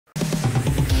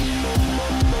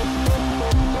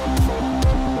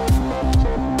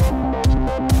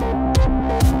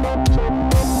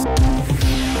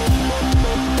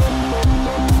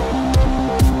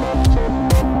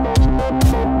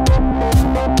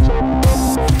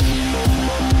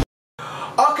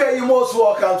Most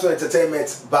welcome to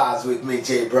Entertainment Bars with me,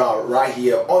 Jay Brown, right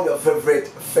here on your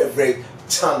favorite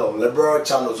channel, Liberal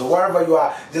channel. So wherever you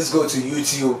are, just go to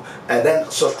YouTube and then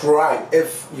subscribe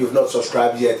if you've not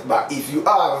subscribed yet. But if you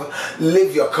have,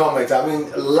 leave your comment.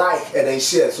 Like and then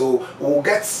share. So we'll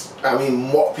get,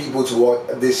 more people to watch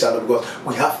this channel because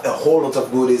we have a whole lot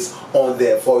of goodies on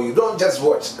there for you. Don't just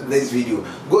watch this video.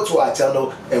 Go to our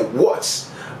channel and watch.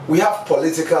 We have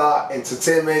political,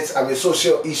 entertainment,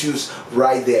 social issues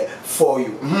right there for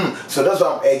you. So that's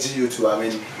why I'm urging you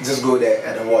to, just go there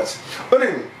and watch. But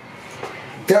anyway,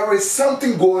 there is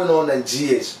something going on in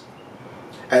GH.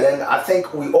 And then I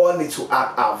think we all need to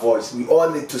add our voice. We all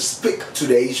need to speak to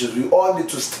the issues. We all need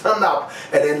to stand up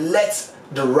and then let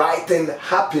the right thing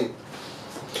happen.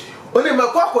 When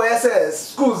the says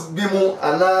schools bimu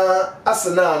ana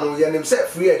asana no yanim say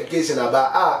free education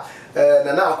about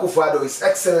Nana Akufo-Addo His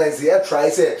Excellency try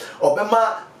say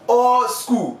obema all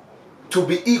school to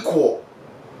be equal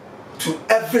to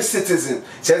every citizen.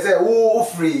 She say wo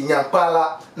free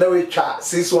nyampala na we twa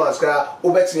 6-1 kra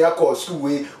obetumi akọ school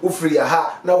we wo free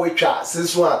aha na we twa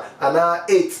 6-1 ana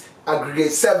 8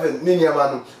 aggregate 7 ni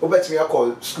nyama no obetumi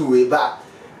akọ school we ba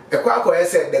ekwa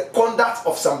say the conduct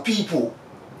of some people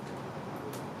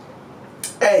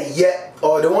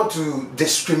or they want to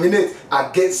discriminate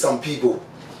against some people.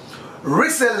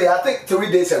 Recently, I think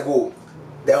 3 days ago,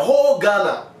 the whole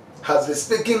Ghana has been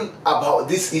speaking about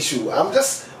this issue. I'm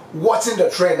just watching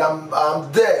the trend.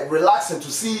 I'm there relaxing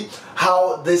to see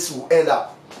how this will end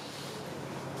up.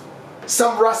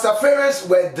 Some Rastafarians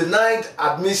were denied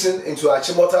admission into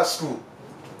Achimota School.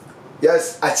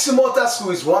 Yes, Achimota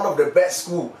School is one of the best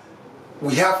schools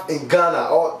we have in Ghana,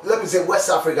 or let me say West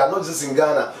Africa, not just in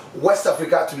Ghana, West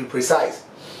Africa to be precise.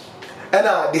 And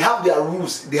they have their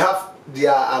rules, they have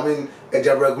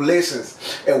their regulations,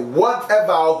 and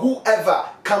whoever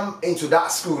come into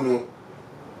that school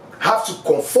have to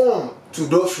conform to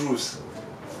those rules.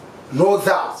 No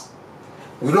doubt,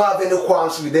 we don't have any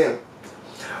qualms with them.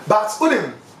 But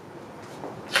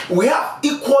we have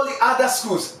equally other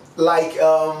schools like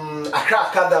Accra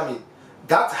Academy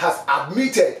that has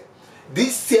admitted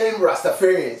these same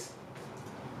Rastafarians.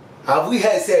 Have we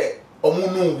heard say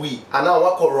omunu we and now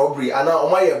wako robbery and now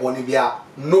omaye bonibia?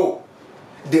 No.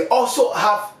 They also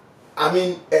have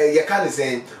you can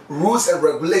say rules and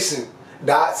regulations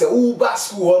that say Uba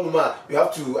school honuma you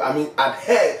have to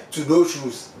adhere to those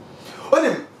rules.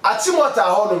 Achimota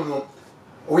honum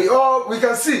we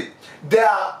can see there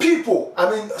are people,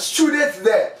 students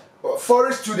there,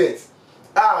 foreign students.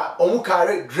 Omu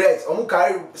carry dreads, omu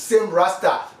carry same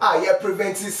rasta.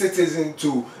 Preventing citizens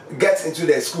to get into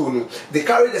their school. No? They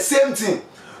carry the same thing.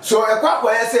 So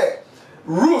I say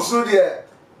rules no there.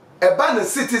 Abandoned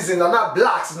citizens are not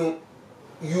blacks. No,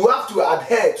 you have to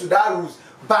adhere to that rules.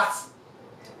 But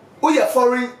we are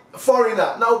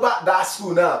foreigner now back that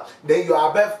school now. Then you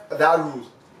are above that rules.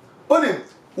 Only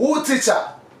who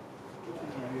teacher?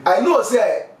 I know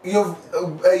say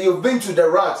you've been to the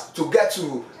ranks to get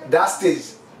to that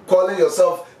stage, calling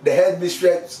yourself the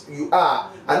headmistress. You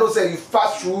are. I know say you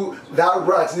pass through that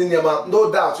ranks, no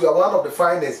doubt you are one of the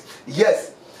finest.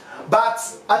 Yes, but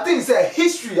I think say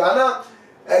history,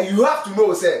 you have to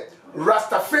know say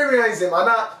Rastafarianism,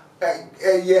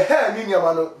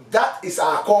 that is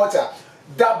our culture.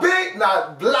 The big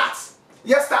na blacks.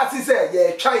 Yes, that is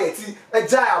say chayeti a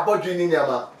jaya bodri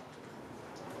ninyama.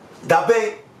 The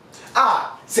big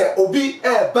say obi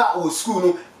back with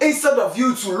school instead of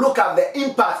you to look at the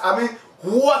impact,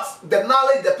 what the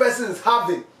knowledge the person is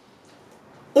having.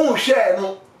 Share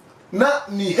no na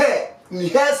ni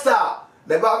hairstyle.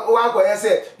 The back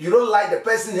say you don't like the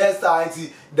person's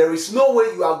hairstyle, there is no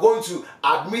way you are going to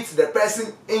admit the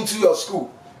person into your school.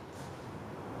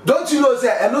 Don't you know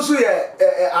say and also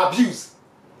abuse.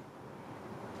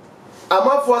 I'm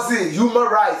not for say human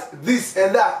rights, this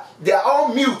and that. They are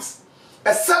all mute.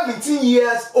 A 17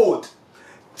 years old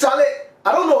Charlie,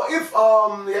 I don't know if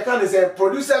you can say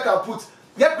producer can put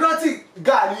granted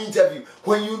guy in the interview.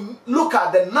 When you look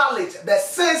at the knowledge, the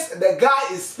sense the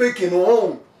guy is speaking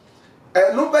home,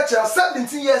 and no better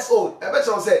 17 years old, I bet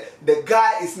you say the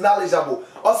guy is knowledgeable.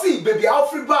 Or see, baby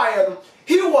Alfred Bayern,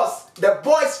 he was the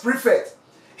boys prefect.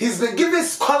 He's been given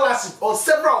scholarship on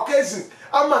several occasions.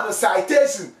 I'm on a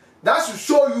citation. That should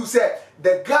show you say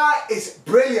the guy is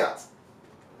brilliant.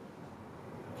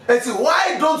 And see,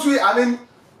 why don't we,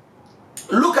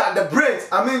 look at the brains,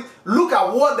 look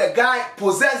at what the guy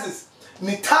possesses,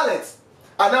 the talent,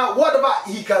 and now whatever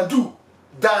he can do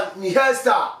than the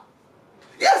hairstyle.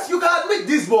 Yes, you can admit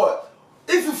this boy.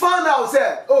 If you find out,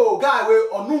 say, oh, guy,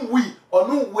 or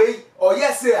no way, or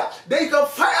yes, sir, then you can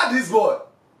fire this boy.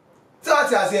 So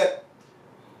what I say?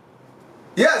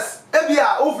 Yes,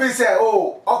 Ebia, Ufi say,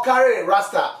 oh, Okare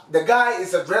Rasta. The guy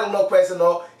is a dreadlock person,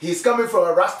 or he's coming from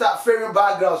a Rasta fairy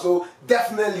background, so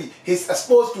definitely he's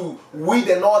exposed to weed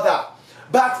and all that.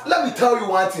 But let me tell you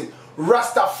one thing: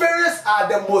 Rastafarians are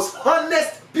the most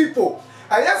honest people.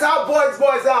 And that's how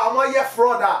boys are. I'm a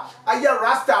fraud. I hear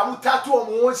Rasta. I'm tattoo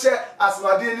on one share as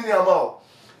my DNA amount.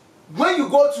 When you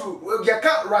go to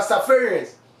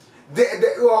Rastafarians,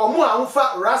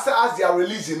 Rasta as their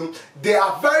religion, they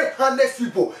are very honest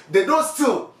people. They don't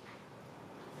steal.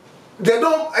 They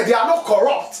are not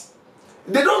corrupt.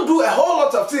 They don't do a whole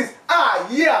lot of things.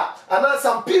 Yeah. And then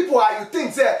some people you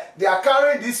think they are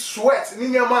carrying this sweat. They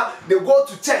go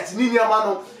to church.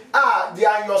 They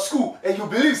are in your school and you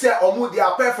believe they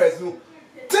are perfect.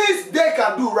 Things they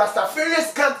can do,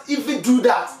 Rastafarians can't even do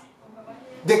that.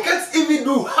 They can't even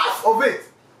do half of it.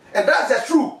 And that's the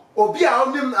truth. Obi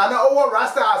around him and our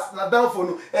Rastas na down for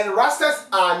no. And Rastas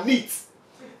are neat.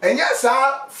 And yes,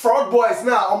 fraud boys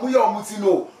now,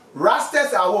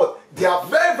 Rastas are what? They are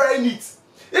very, very neat.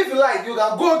 If you like, you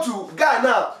can go to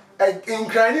Ghana in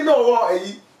Kranino or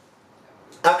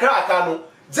Accra,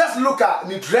 just look at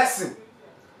the dressing.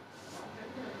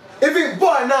 Even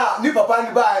boy now, ni papa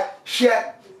ni buy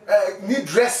share need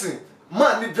dressing.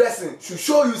 Man need dressing to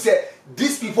show you say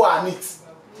these people are neat.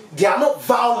 They are not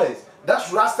violent.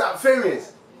 That's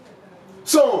Rastafarians.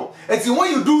 So, and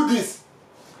when you do this,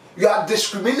 you are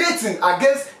discriminating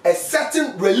against a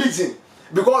certain religion.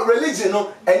 Because religion,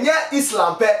 and yeah,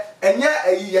 Islam, and yeah,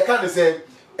 you can say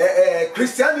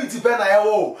Christianity,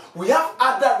 we have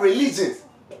other religions.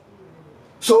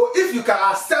 So if you can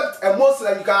accept a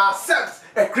Muslim, you can accept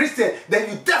a Christian, then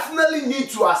you definitely need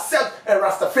to accept a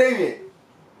Rastafarian.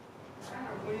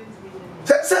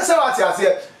 So what you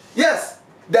say? Yes,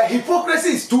 the hypocrisy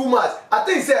is too much. I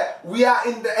think we are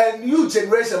in a new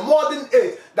generation, modern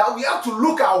age, that we have to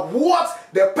look at what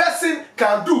the person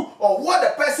can do or what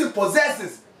the person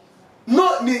possesses.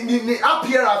 Not the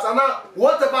appearance and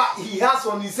whatever he has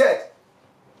on his head.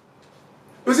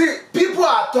 You see, people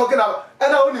are talking about,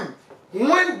 and only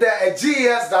when the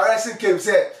GES direction came,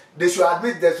 said they should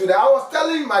admit this. So I was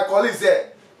telling my colleagues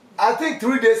I think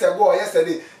 3 days ago or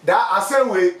yesterday, that I said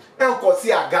we don't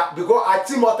see a gap because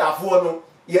Achimota School,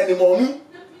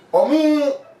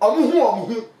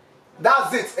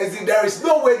 that's it. As in, there is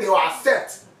no way they will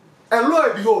accept. And lo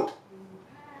and behold,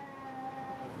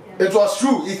 it was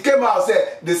true. It came out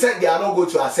said they said they are not going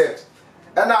to accept.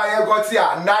 And now I got here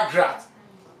NAGRAT,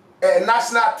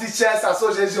 National Teachers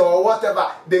Association or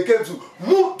whatever. They came to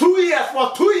move 2 years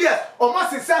for 2 years.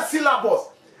 Almost it's a syllabus.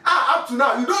 Up to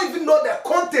now, you don't even know the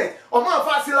content of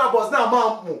my syllabus now,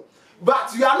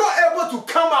 but you are not able to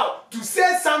come out to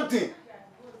say something.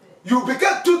 You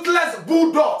become toothless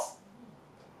bulldogs.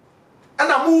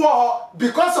 And I move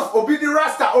because of Obi the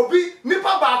Rasta. Obi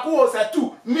Nipa Baku was a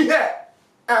two,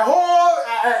 a whole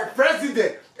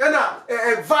president and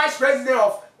a vice president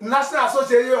of National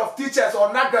Association of Teachers or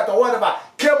NAGRAT or whatever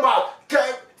came out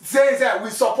saying that we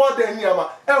support the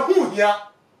Niyama. And who here?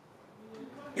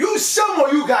 You some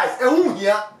of you guys, and who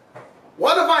here?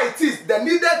 Whatever it is, the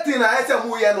needed thing I said,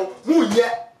 who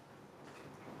here?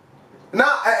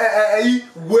 Now, I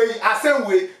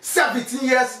say, 17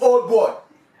 years old boy.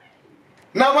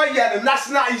 Now, I hear the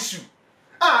national issue.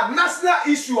 National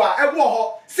issue,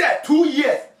 I said 2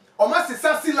 years. Almost the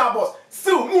same syllabus.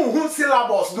 Still, who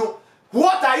syllabus? No.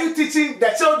 What are you teaching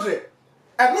the children?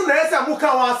 And no, there is a muka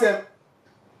wansem.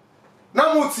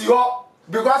 Now, mutio.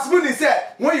 Because when he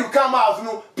said, when you come out,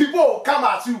 people will come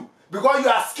at you. Because you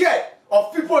are scared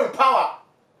of people in power.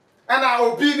 And I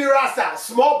will be the Rasta,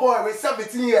 small boy with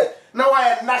 17 years. Now I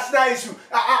have national issue.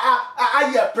 I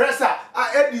hear presser.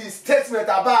 I heard the statement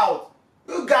about.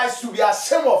 You guys should be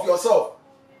ashamed of yourself.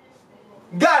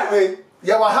 Guy,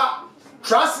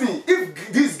 trust me,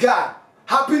 if this guy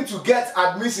happen to get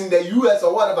admission in the US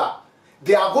or whatever,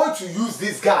 they are going to use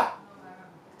this guy.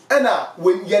 And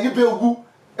when Yanibegu,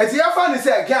 and the other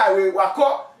say, guy,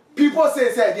 people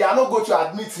say they are not going to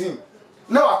admit him.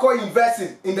 Now I call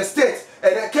invested in the States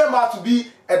and they came out to be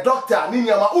a doctor.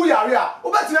 Ninyama, Uyaria,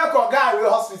 Ubetinako guy in the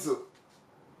hospital.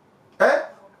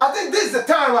 I think this is the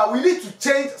time where we need to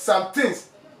change some things.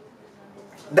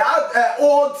 That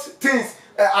old things,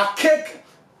 archaic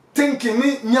thinking,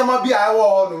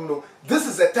 no. This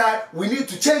is the time we need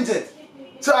to change it.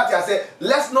 So I say,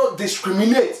 let's not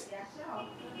discriminate.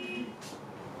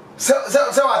 So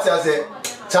what I say,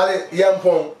 Charlie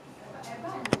Yampong.